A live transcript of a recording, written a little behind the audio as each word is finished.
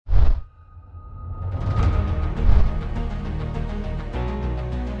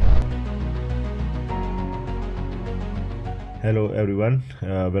Hello everyone,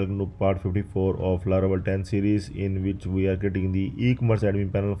 welcome to part 54 of Laravel 10 series, in which we are creating the e-commerce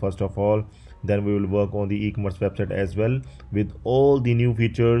admin panel first of all. Then we will work on the e-commerce website as well with all the new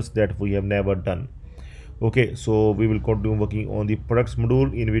features that we have never done. Okay, so we will continue working on the products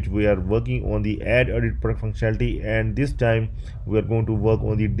module, in which we are working on the add edit product functionality, and this time we are going to work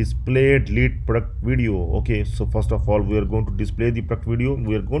on the display delete product video. Okay, so first of all we are going to display the product video.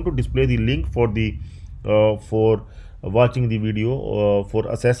 We are going to display the link for the for watching the video, for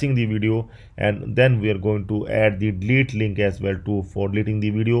accessing the video, and then we are going to add the delete link as well too, for deleting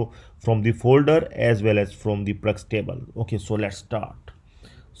the video from the folder as well as from the products table. Okay, so let's start.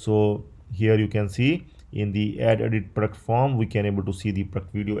 So here you can see in the add edit product form we can able to see the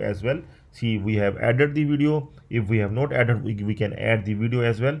product video as well. See, we have added the video. If we have not added, we can add the video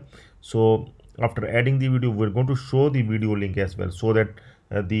as well. So after adding the video, we're going to show the video link as well, so that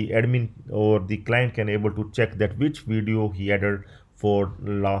the admin or the client can able to check that which video he added for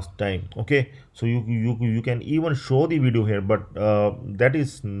last time. Okay, so you can even show the video here, but that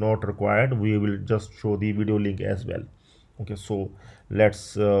is not required. We will just show the video link as well. Okay, so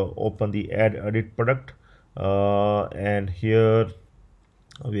let's open the add edit product, and here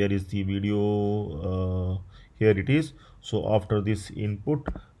where is the video? Here it is. So after this input,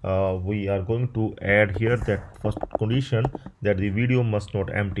 we are going to add here that first condition, that the video must not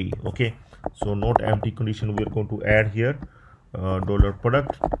empty. Okay, so not empty condition we are going to add here,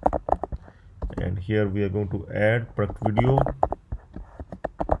 $product, and here we are going to add product video,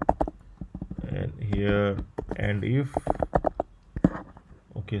 and here and if.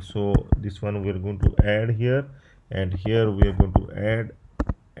 Okay, so this one we are going to add here, and here we are going to add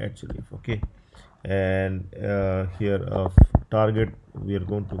href. Okay, and here of target we are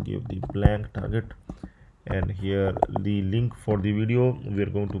going to give the blank target, and here the link for the video we are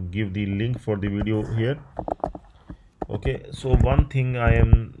going to give the link for the video here. Okay, so one thing I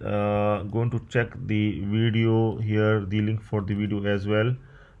am going to check the video here, the link for the video as well.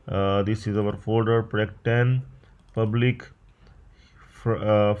 This is our folder product 10 public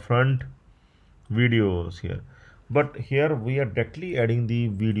front videos here, but here we are directly adding the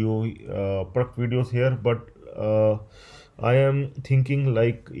video product videos here. But I am thinking,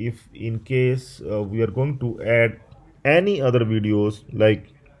 like, if in case we are going to add any other videos,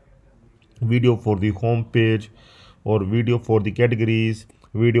 like video for the home page or video for the categories,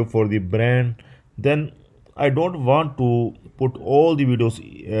 video for the brand, then I don't want to put all the videos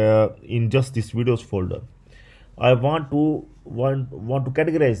in just this videos folder. I want to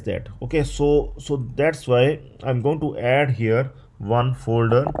categorize that. Okay, so that's why I'm going to add here one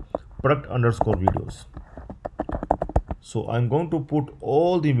folder product_videos. So I'm going to put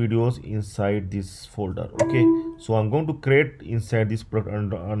all the videos inside this folder. Okay, so I'm going to create inside this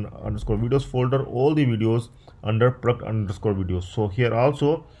product_videos folder all the videos under product_videos. So here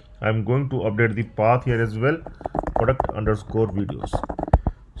also I'm going to update the path here as well, product_videos.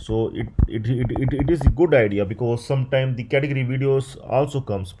 So it is a good idea, because sometimes the category videos also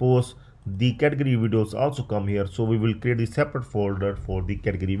come. Suppose the category videos also come here, so we will create a separate folder for the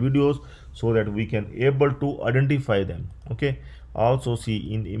category videos, so that we can able to identify them. Okay, also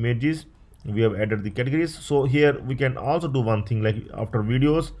see in images we have added the categories. So here we can also do one thing, like after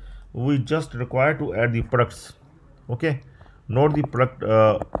videos we just require to add the products. Okay, not the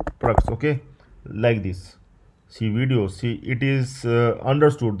products. Okay, like this. See videos, see it is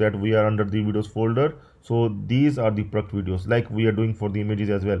understood that we are under the videos folder, so these are the product videos, like we are doing for the images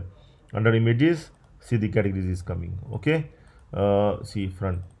as well. Under images, see the categories is coming. Okay, see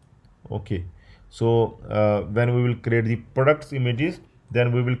front. Okay, so when we will create the products images,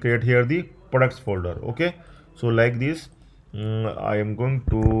 then we will create here the products folder. Okay, so like this, I am going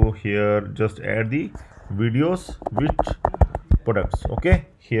to here just add the videos which products. Okay,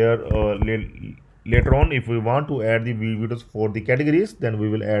 here later on if we want to add the videos for the categories, then we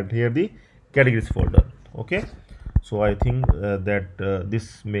will add here the categories folder. Okay, so I think that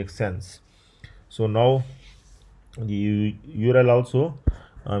this makes sense. So now the URL also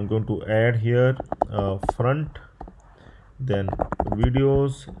I'm going to add here front, then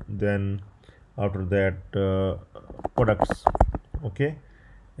videos, then after that products. Okay,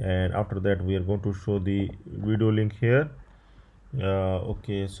 and after that we are going to show the video link here.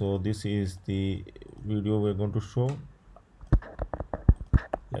 Okay, so this is the video we're going to show,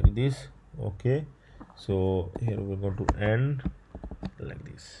 like this. Okay, so here we're going to end like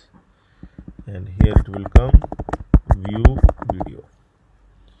this, and here it will come view video,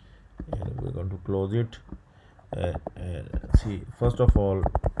 and we're going to close it. See, first of all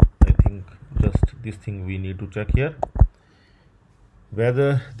I think just this thing we need to check here.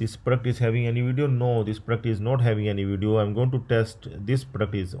 whether this product is having any video. No, this product is not having any video. I'm going to test this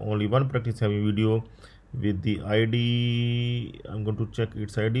product is only one product is having video with the ID. I'm going to check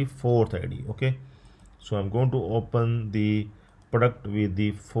its ID, fourth ID. Okay, so I'm going to open the product with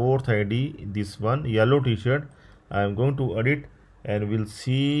the fourth ID, this one, yellow t-shirt. I'm going to edit and we'll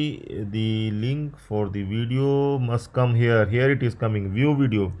see the link for the video must come here. Here it is coming, view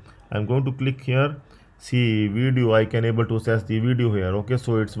video. I'm going to click here, see video. I can able to access the video here. Okay,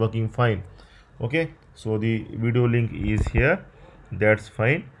 so it's working fine. Okay, so the video link is here, that's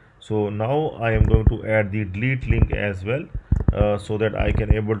fine. So now I am going to add the delete link as well, so that I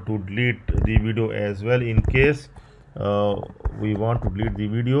can able to delete the video as well in case we want to delete the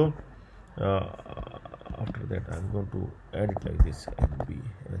video. After that I'm going to add it like this,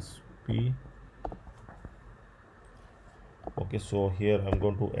 mbsp. Okay, so here I'm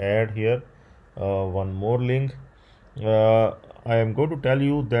going to add here one more link. I am going to tell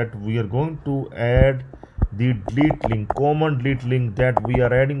you that we are going to add the delete link, common delete link that we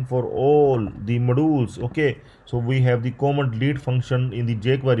are adding for all the modules. Okay, so we have the common delete function in the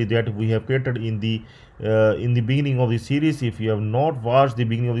jQuery that we have created in the beginning of the series. If you have not watched the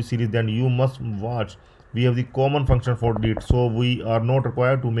beginning of the series, then you must watch. We have the common function for delete, so we are not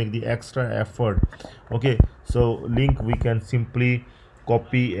required to make the extra effort. Okay, so link we can simply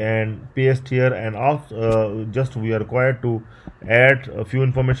copy and paste here, and also just we are required to add a few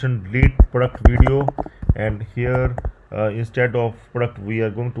information, delete product video, and here instead of product we are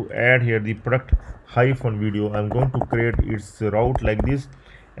going to add here the product hyphen video. I'm going to create its route like this,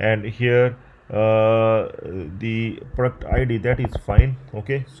 and here the product ID, that is fine.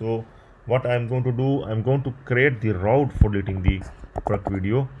 Okay, so what I'm going to do, I'm going to create the route for deleting the product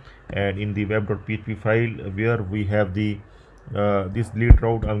video, and in the web.php file where we have the this delete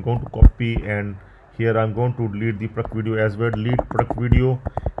route, I'm going to copy, and here I'm going to delete the product video as well, delete product video,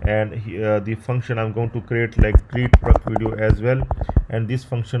 and the function I'm going to create like delete product video as well, and this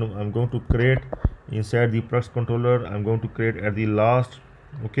function I'm going to create inside the ProductsController. I'm going to create at the last.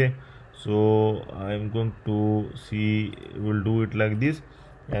 Okay, so I'm going to see, we'll do it like this,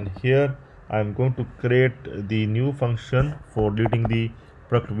 and here I'm going to create the new function for deleting the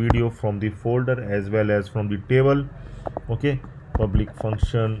product video from the folder as well as from the table. Okay, public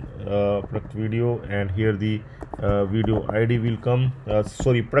function product video, and here the video ID will come,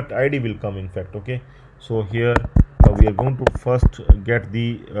 sorry, product ID will come in fact. Okay, so here we are going to first get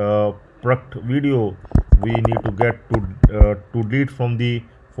the product video. We need to get to delete from the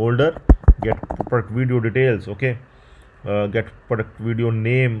folder, get product video details. Okay, get product video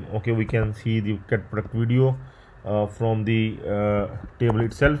name. Okay, we can see the get product video from the table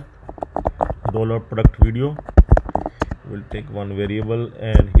itself, $product video. We'll take one variable,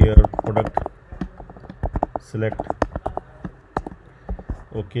 and here product select.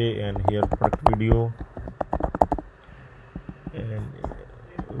 Okay, and here product video, and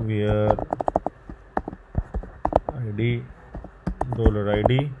where ID,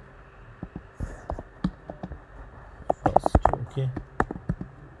 $ID first. Okay,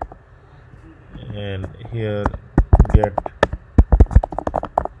 and here get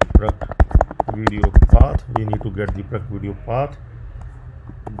product video path. We need to get the product video path,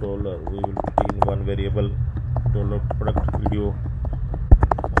 dollar, we will put in one variable, $product video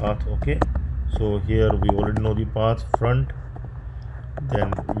path. Okay, so here we already know the path, front,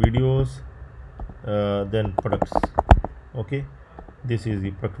 then videos, then products. Okay, this is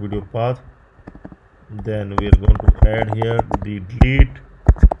the product video path. Then we are going to add here the delete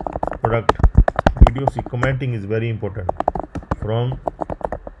product video. See, commenting is very important. From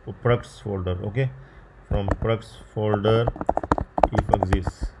products folder. Okay, from products folder, if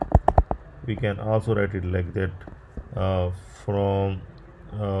exists, we can also write it like that, from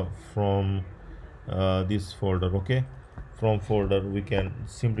this folder. Okay, from folder we can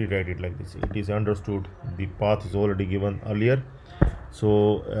simply write it like this. It is understood, the path is already given earlier.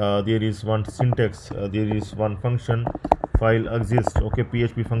 So there is one syntax, there is one function, file exists. Okay,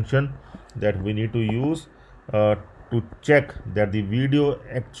 PHP function that we need to use to check that the video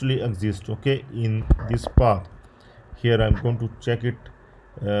actually exists. Okay, in this path, here I'm going to check it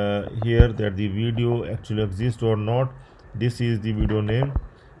here that the video actually exists or not. This is the video name.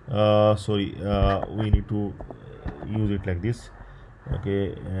 Sorry, we need to use it like this.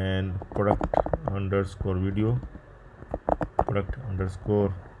 Okay, and product underscore video, product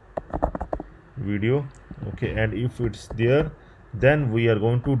underscore video. Okay, and if it's there, then we are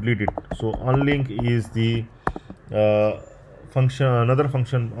going to delete it. So unlink is the function, another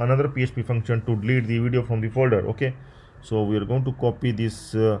PHP function to delete the video from the folder. Okay, so we are going to copy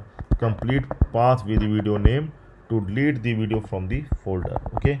this complete path with the video name to delete the video from the folder.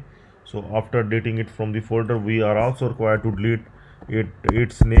 Okay, so after deleting it from the folder, we are also required to delete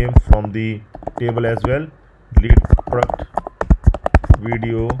its name from the table as well. Delete product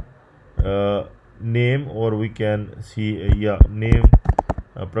video name, or we can see name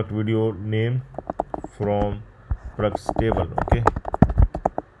product video name from products table. Okay,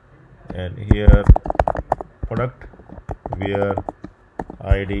 and here product where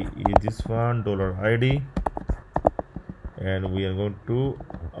id is this one $id, and we are going to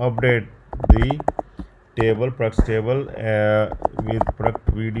update the table products table with product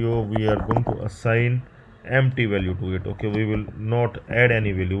video. We are going to assign empty value to it. Okay, we will not add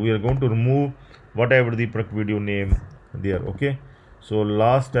any value. We are going to remove whatever the product video name there. Okay, so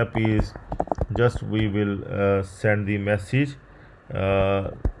last step is just we will send the message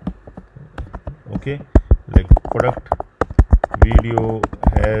okay, like product video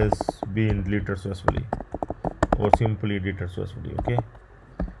has been deleted successfully, or simply deleted successfully. Okay,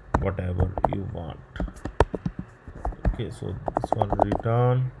 whatever you want. Okay, so this one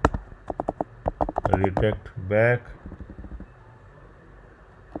return redirect back.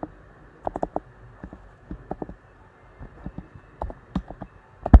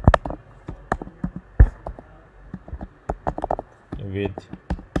 With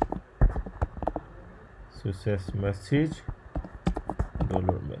success message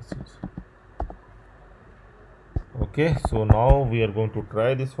 $message. Okay, so now we are going to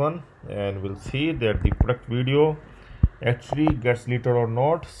try this one, and we'll see that the product video actually gets deleted or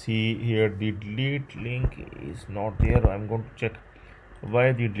not. See here, the delete link is not there. I'm going to check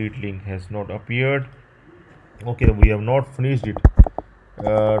why the delete link has not appeared. Okay, we have not finished it.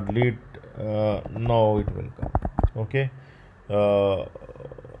 Delete now it will come. Okay,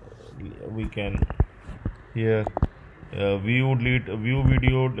 we can here view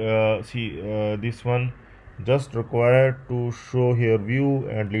video. See this one just required to show here view,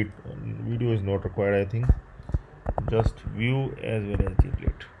 and delete video is not required. I think just view as well as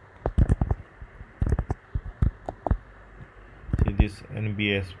delete. See this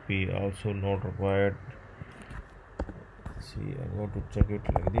NBSP also not required. See, I'm going to check it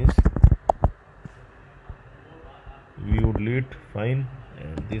like this. View delete fine,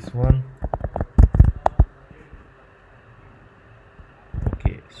 and this one.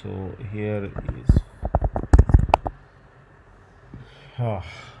 Okay, so here is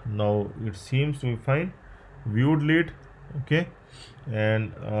now it seems to be fine. View delete. Okay,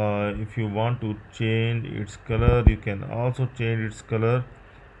 and if you want to change its color, you can also change its color.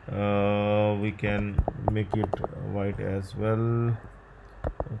 We can make it white as well.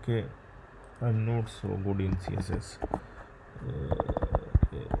 Okay, I'm not so good in CSS.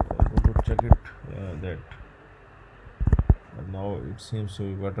 Okay, I'm going to check it that now it seems to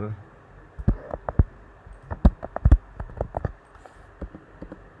be better.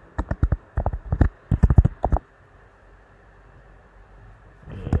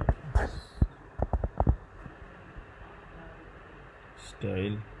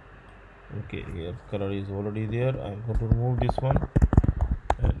 Style. Okay, here color is already there. I'm going to remove this one,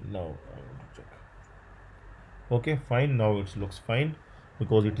 and now I'm going to check. Okay, fine. Now it looks fine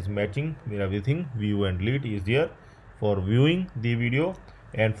because it is matching with everything. View and delete is there for viewing the video,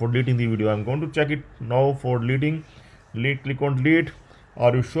 and for deleting the video I'm going to check it now. For deleting, click on delete.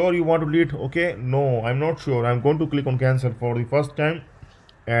 Are you sure you want to delete? Okay, no, I'm not sure. I'm going to click on cancel for the first time,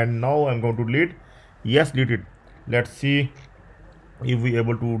 and now I'm going to delete. Yes, delete it. Let's see if we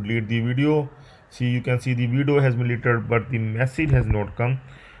able to delete the video. See, you can see the video has been deleted, but the message has not come.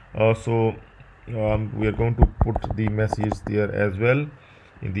 So we are going to put the message there as well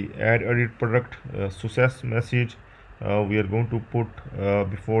in the add edit product success message. We are going to put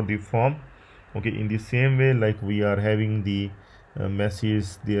before the form. Okay, in the same way like we are having the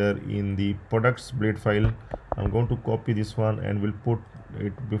message there in the products blade file. I'm going to copy this one and will put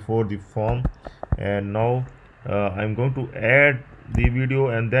it before the form, and now I'm going to add the video,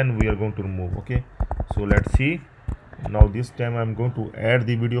 and then we are going to remove. Okay, so let's see. Now this time I'm going to add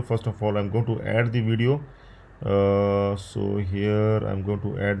the video. First of all, I'm going to add the video. So here I'm going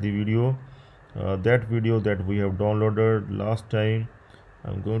to add the video, that video that we have downloaded last time.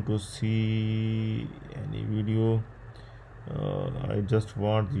 I'm going to see any video. I just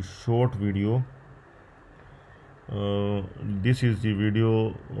want the short video. This is the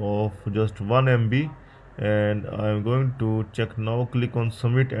video of just 1 MB, and I'm going to check now. Click on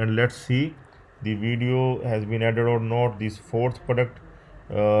submit, and let's see the video has been added or not, this fourth product.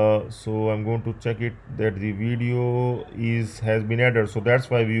 So I'm going to check it that the video has been added, so that's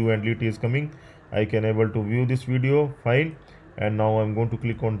why view and delete is coming. I can able to view this video fine, and now I'm going to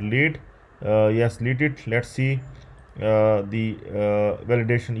click on delete. Yes, delete it. Let's see the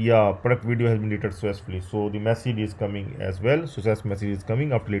validation. Yeah, product video has been deleted successfully. So the message is coming as well. Success message is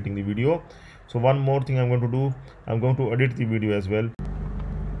coming after deleting the video. So one more thing I'm going to do, I'm going to edit the video as well.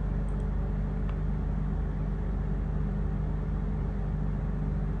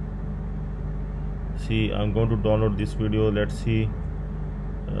 See, I'm going to download this video. Let's see.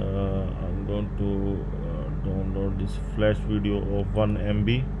 I'm going to download this flash video of 1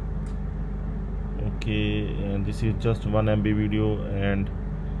 MB. Okay, and this is just 1 MB video and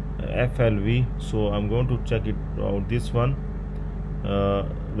FLV. So I'm going to check it out, this one,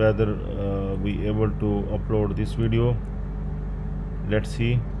 whether we able to upload this video. Let's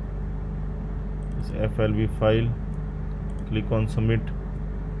see. This FLV file, click on submit,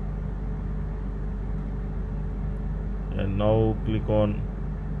 and now click on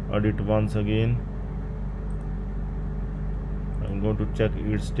edit once again. I'm going to check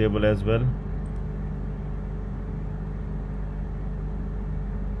its table as well.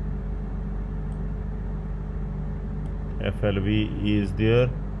 FLV is there,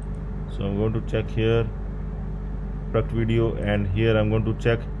 so I'm going to check here product video, and here I'm going to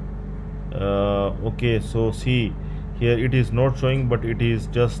check. Okay, so see, here it is not showing, but it is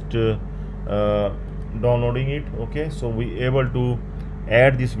just downloading it. Okay, so we able to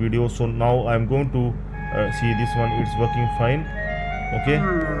add this video. So now I'm going to see this one, it's working fine. Okay,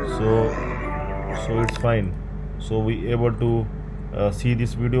 so it's fine. So we able to see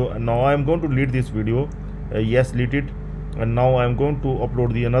this video, and now I'm going to delete this video. Yes, delete it. And now I'm going to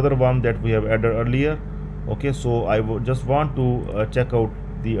upload the another one that we have added earlier. Okay, so I just want to check out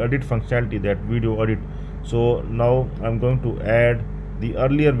the edit functionality, that video edit. So now I'm going to add the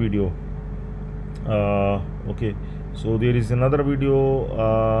earlier video. Okay, so there is another video,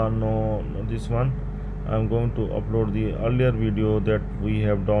 no, not this one. I'm going to upload the earlier video that we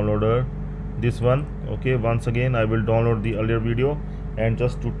have downloaded, this one. Okay, once again I will download the earlier video, and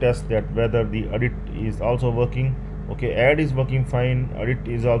just to test that whether the edit is also working. Okay, add is working fine, edit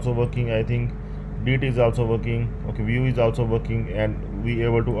is also working, I think delete is also working. Okay, view is also working, and we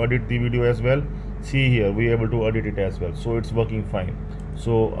able to edit the video as well. See here, we able to edit it as well, so it's working fine.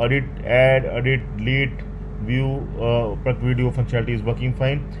 So edit, add, edit, delete, view, product video functionality is working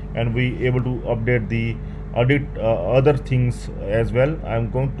fine, and we able to update the edit other things as well. I'm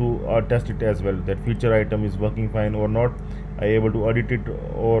going to test it as well, that feature item is working fine or not, I able to edit it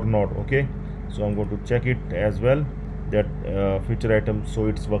or not. Okay, so I'm going to check it as well, that feature item, so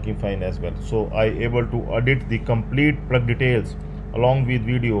it's working fine as well. So I able to edit the complete product details along with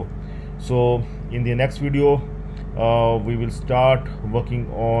video. So in the next video we will start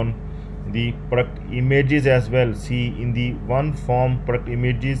working on the product images as well. See, in the one form product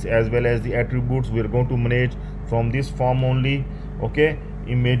images as well as the attributes we are going to manage from this form only. Okay,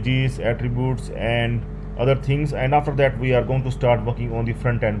 images, attributes and other things, and after that we are going to start working on the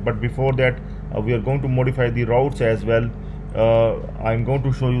front end. But before that we are going to modify the routes as well. I'm going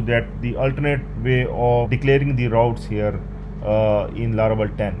to show you that the alternate way of declaring the routes here in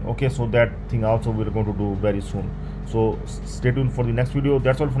Laravel 10. Okay, so that thing also we're going to do very soon. So stay tuned for the next video.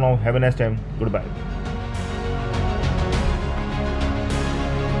 That's all for now. Have a nice time. Goodbye.